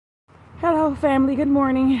Hello family, good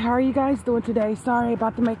morning. How are you guys doing today? Sorry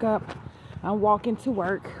about the makeup. I'm walking to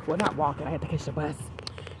work. Well, not walking, I had to catch the bus.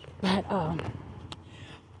 But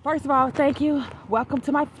first of all, thank you. Welcome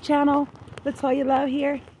to my channel. Latoya Love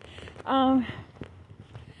here. And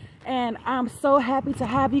I'm so happy to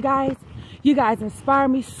have you guys. You guys inspire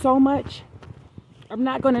me so much. I'm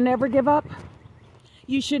not gonna never give up.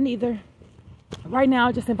 You shouldn't either. Right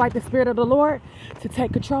now, just invite the Spirit of the Lord to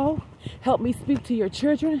take control. Help me speak to your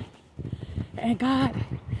children. And God,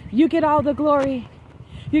 you get all the glory.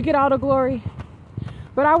 You get all the glory.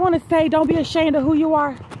 But I want to say, don't be ashamed of who you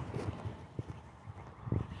are.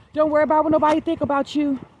 Don't worry about what nobody think about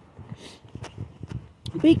you.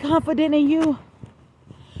 Be confident in you.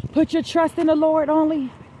 Put your trust in the Lord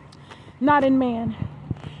only, not in man.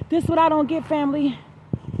 This is what I don't get, family.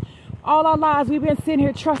 All our lives we've been sitting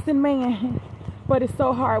here trusting man. But it's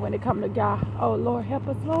so hard when it comes to God. Oh, Lord, help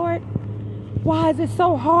us, Lord. Why is it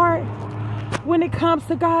so hard when it comes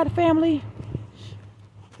to God, family?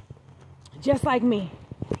 Just like me.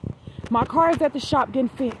 My car is at the shop getting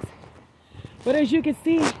fixed. But as you can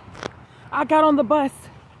see, I got on the bus.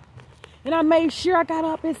 And I made sure I got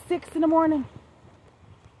up at 6 in the morning.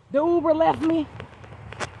 The Uber left me.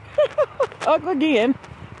 Again.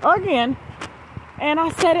 And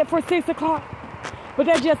I set it for 6 o'clock. But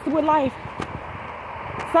that's just with life.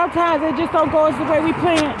 Sometimes it just don't go as the way we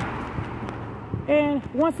planned. And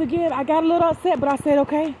once again, I got a little upset, but I said,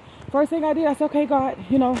 okay. First thing I did, I said, okay, God,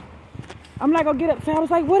 you know, I'm not going to get upset. I was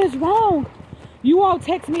like, what is wrong? You all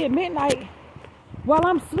text me at midnight while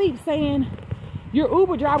I'm asleep saying your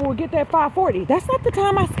Uber driver will get there at 5:40. That's not the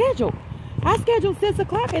time I scheduled. I scheduled 6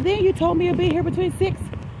 o'clock, and then you told me it'll be here between 6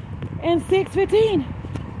 and 6:15.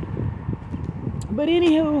 But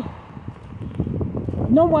anywho,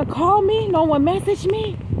 no one called me. No one messaged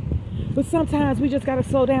me. But sometimes we just got to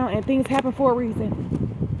slow down and things happen for a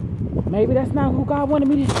reason. Maybe that's not who God wanted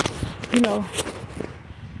me to, you know,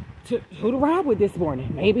 who to ride with this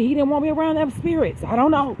morning. Maybe he didn't want me around them spirits. I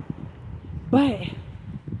don't know. But,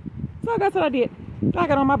 so that's what I did. I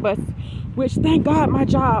got on my bus, which thank God my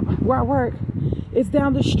job where I work is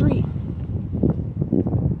down the street.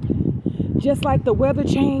 Just like the weather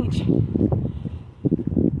change,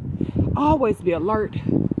 always be alert.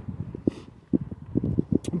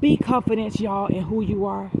 Be confident, y'all, in who you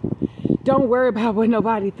are. Don't worry about what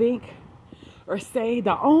nobody think or say.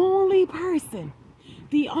 The only person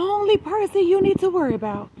you need to worry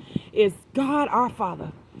about is God our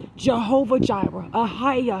Father, Jehovah Jireh,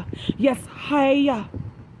 Ahaya. Yes, Ahaya.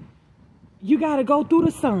 You got to go through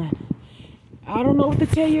the sun. I don't know what to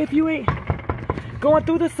tell you if you ain't going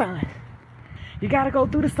through the sun. You got to go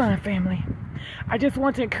through the sun, family. I just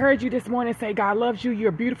want to encourage you this morning and say God loves you.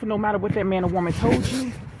 You're beautiful no matter what that man or woman told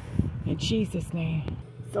you. In Jesus' name.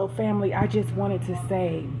 So family, I just wanted to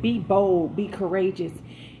say, be bold, be courageous.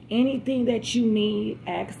 Anything that you need,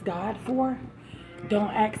 ask God for. Don't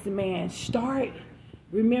ask the man. Start.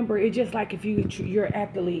 Remember, it's just like if you're an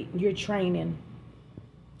athlete, you're training.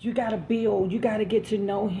 You got to build. You got to get to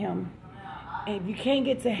know him. And you can't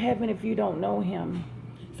get to heaven if you don't know him.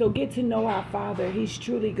 So get to know our Father. He's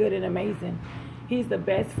truly good and amazing. He's the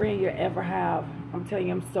best friend you'll ever have. I'm telling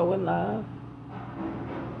you, I'm so in love.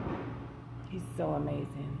 He's so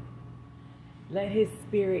amazing. Let his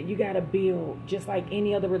spirit, you got to build just like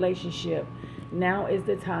any other relationship. Now is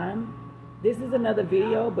the time. This is another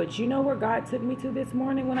video, but you know where God took me to this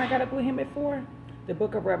morning when I got up with him at 4? The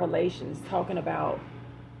book of Revelations, talking about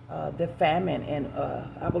the famine. And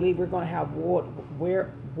I believe we're going to have World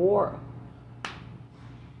War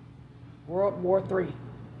III.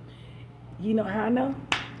 You know how I know?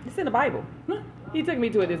 It's in the Bible. He took me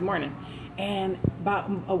to it this morning. And about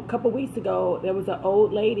a couple weeks ago, there was an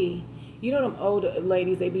old lady. You know them old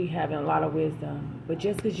ladies, they be having a lot of wisdom. But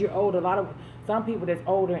just because you're old, some people that's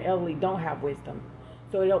older and elderly don't have wisdom.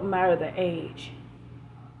 So it don't matter the age.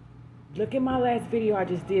 Look at my last video I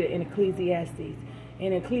just did in Ecclesiastes.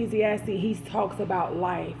 In Ecclesiastes, he talks about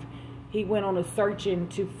life. He went on a searching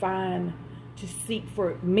to seek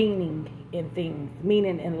for meaning in things,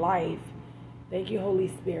 meaning in life. Thank you, Holy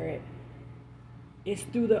Spirit. It's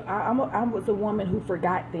through I was a woman who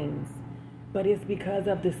forgot things, but it's because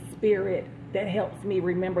of the Spirit that helps me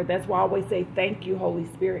remember. That's why I always say, thank you, Holy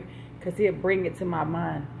Spirit, because he'll bring it to my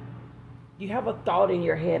mind. You have a thought in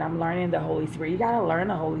your head. I'm learning the Holy Spirit. You got to learn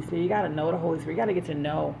the Holy Spirit. You got to know the Holy Spirit. You got to get to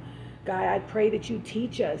know. God, I pray that you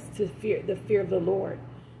teach us to fear the fear of the Lord.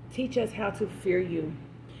 Teach us how to fear you.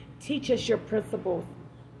 Teach us your principles.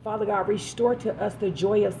 Father God, restore to us the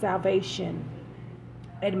joy of salvation.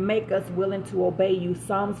 and make us willing to obey you.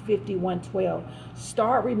 Psalms 51:12.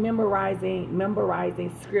 Start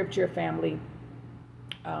memorizing scripture, family.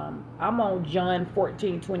 I'm on John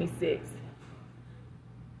 14:26.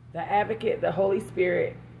 The advocate, the Holy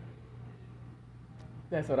Spirit.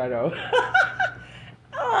 That's what I know.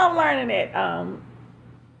 Oh, I'm learning it.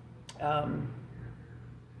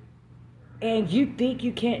 And you think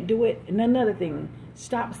you can't do it. And another thing,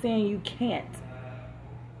 stop saying you can't.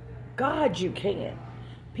 God, you can.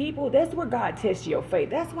 People, that's where God tests your faith.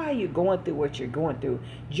 That's why you're going through what you're going through.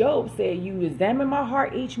 Job said, you examine my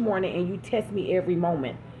heart each morning and you test me every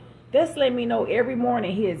moment. That's letting me know every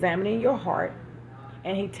morning he examining your heart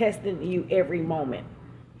and he testing you every moment.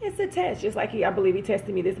 It's a test. Just like I believe he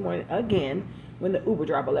tested me this morning again when the Uber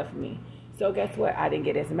driver left me. So guess what? I didn't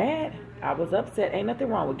get as mad. I was upset. Ain't nothing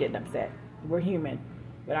wrong with getting upset. We're human.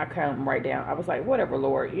 But I calmed right down. I was like, whatever,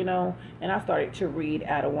 Lord, you know. And I started to read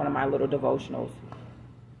out of one of my little devotionals.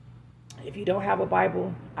 If you don't have a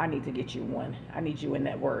Bible, I need to get you one. I need you in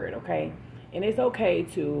that word, okay? And it's okay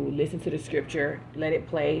to listen to the scripture. Let it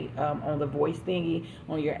play on the voice thingy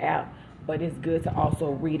on your app. But it's good to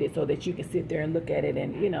also read it so that you can sit there and look at it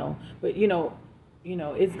and, you know. But,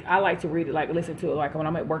 I like to read it, like listen to it, like when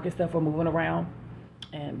I'm at work and stuff or moving around.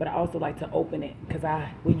 But I also like to open it because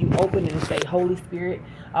when you open it and say, Holy Spirit,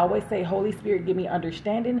 I always say, Holy Spirit, give me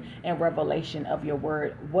understanding and revelation of your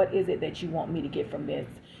word. What is it that you want me to get from this?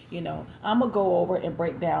 I'm going to go over and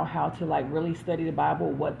break down how to really study the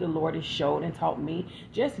Bible, what the Lord has showed and taught me.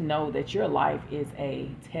 Just know that your life is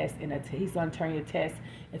a test, and He's going to turn your test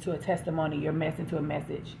into a testimony, your mess into a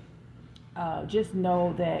message. Just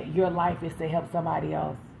know that your life is to help somebody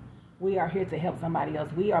else. We are here to help somebody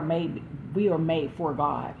else. We are made for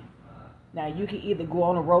God. Now, you can either go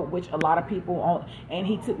on a road, which a lot of people and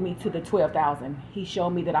he took me to the 12,000. He showed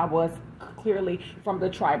me that I was clearly from the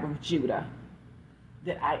tribe of Judah,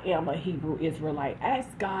 that I am a Hebrew Israelite.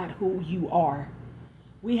 Ask God who you are.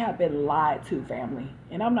 We have been lied to, family.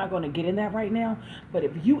 And I'm not going to get in that right now. But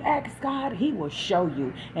if you ask God, he will show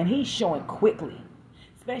you. And he's showing quickly.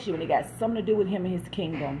 Especially when it got something to do with him and his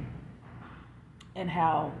kingdom. And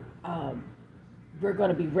how we're going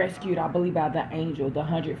to be rescued, I believe, by the angel, the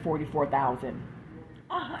 144,000.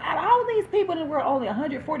 Out of all these people in the world, only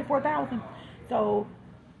 144,000. So,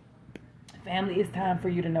 family, it's time for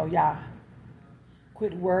you to know, y'all.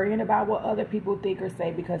 Quit worrying about what other people think or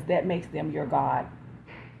say, because that makes them your God.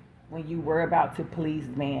 When you worry about to please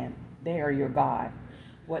man, they are your God.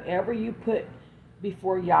 Whatever you put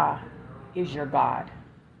before Yah is your God.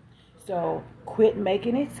 So quit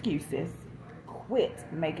making excuses. Quit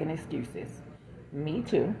making excuses. Me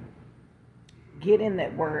too. Get in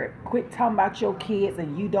that word. Quit talking about your kids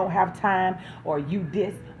and you don't have time, or you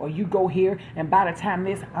this, or you go here, and by the time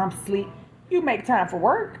this, I'm asleep. You make time for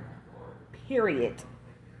work. Period.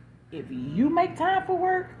 If you make time for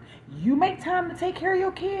work, you make time to take care of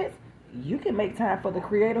your kids, you can make time for the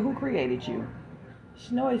Creator who created you.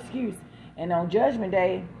 There's no excuse. And on Judgment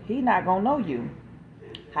Day, He's not going to know you.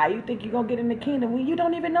 How you think you're going to get in the kingdom when you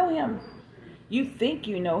don't even know Him? You think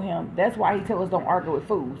you know Him. That's why He tells us don't argue with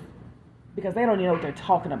fools. Because they don't even know what they're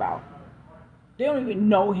talking about. They don't even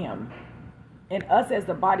know Him. And us as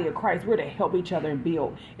the body of Christ, we're to help each other and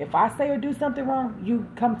build. If I say or do something wrong, you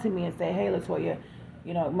come to me and say, hey, Latoya,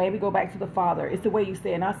 maybe go back to the Father. It's the way you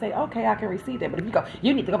say it. And I say, okay, I can receive that. But if you go,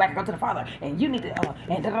 you need to go back and go to the Father. And you need to,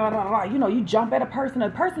 and da-da-da-da-da. You jump at a person. A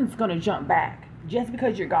person's going to jump back. Just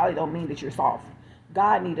because you're godly don't mean that you're soft.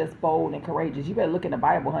 God needs us bold and courageous. You better look in the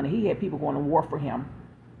Bible, honey. He had people going to war for Him.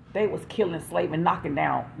 They was killing, slaving, knocking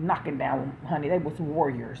down, honey. They was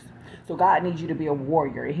warriors. So God needs you to be a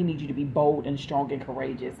warrior. He needs you to be bold and strong and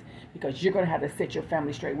courageous, because you're going to have to set your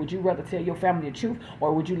family straight. Would you rather tell your family the truth,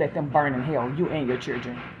 or would you let them burn in hell, you and your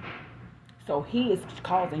children? So He is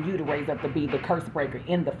causing you to raise up to be the curse breaker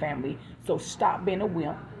in the family. So stop being a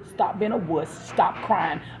wimp. Stop being a wuss. Stop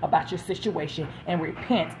crying about your situation and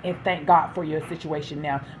repent and thank God for your situation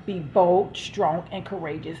now. Be bold, strong, and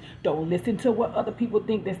courageous. Don't listen to what other people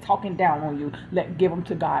think that's talking down on you. Give them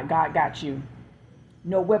to God. God got you.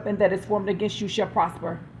 No weapon that is formed against you shall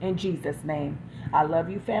prosper, in Jesus' name. I love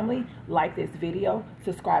you, family. Like this video.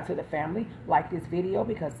 Subscribe to the family. Like this video,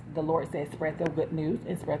 because the Lord says spread the good news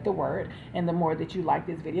and spread the word. And the more that you like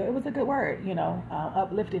this video, it was a good word,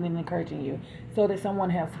 uplifting and encouraging you, so that someone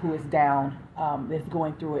else who is down, that's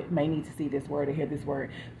going through it, may need to see this word or hear this word.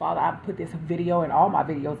 Father, I put this video and all my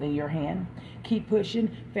videos in your hand. Keep pushing.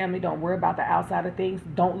 Family, don't worry about the outside of things.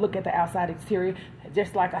 Don't look at the outside exterior.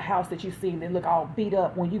 Just like a house that you've seen that look all beat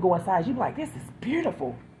up, when you go inside, you be like, this is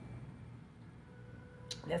beautiful.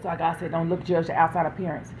 That's why God said, don't judge the outside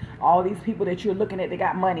appearance. All these people that you're looking at, they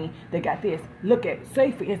got money, they got this. Look at,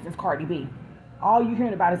 say for instance, Cardi B. All you're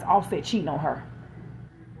hearing about is Offset cheating on her.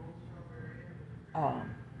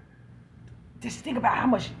 Just think about how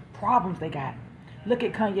much problems they got. Look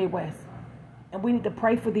at Kanye West. And we need to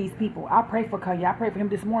pray for these people. I pray for Kanye. I prayed for him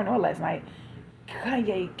this morning or last night.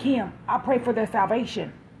 Kanye, Kim, I pray for their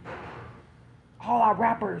salvation. All our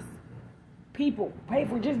rappers, people, pray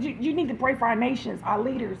for you need to pray for our nations, our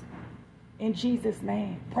leaders. In Jesus'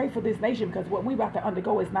 name, pray for this nation, because what we about to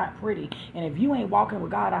undergo is not pretty. And if you ain't walking with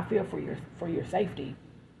God, I feel for your safety.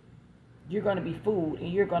 You're going to be fooled,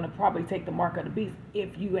 and you're going to probably take the mark of the beast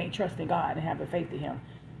if you ain't trusting God and having faith in him.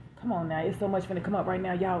 Come on now, it's so much finna come up right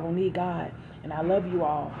now. Y'all gonna need God, and I love you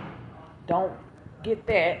all. Don't get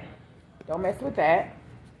that. Don't mess with that.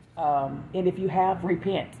 And if you have,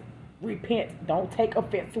 repent. Repent. Don't take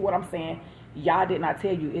offense to what I'm saying. Yah did not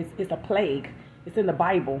tell you. It's a plague. It's in the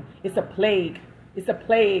Bible. It's a plague. It's a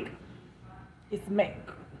plague.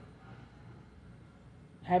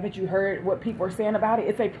 Haven't you heard what people are saying about it?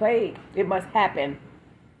 It's a plague. It must happen.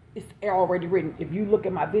 It's already written. If you look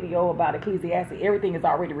at my video about Ecclesiastes, everything is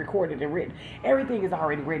already recorded and written. Everything is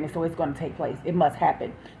already written, so it's going to take place. It must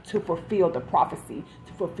happen to fulfill the prophecy,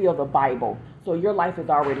 to fulfill the Bible. So your life is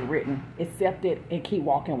already written. Accept it and keep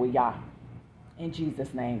walking with Yah. In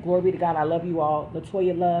Jesus' name. Glory be to God. I love you all.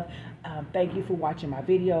 Latoya Love. Thank you for watching my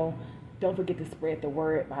video. Don't forget to spread the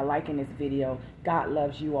word by liking this video. God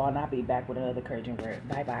loves you all, and I'll be back with another encouraging word.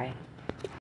 Bye-bye.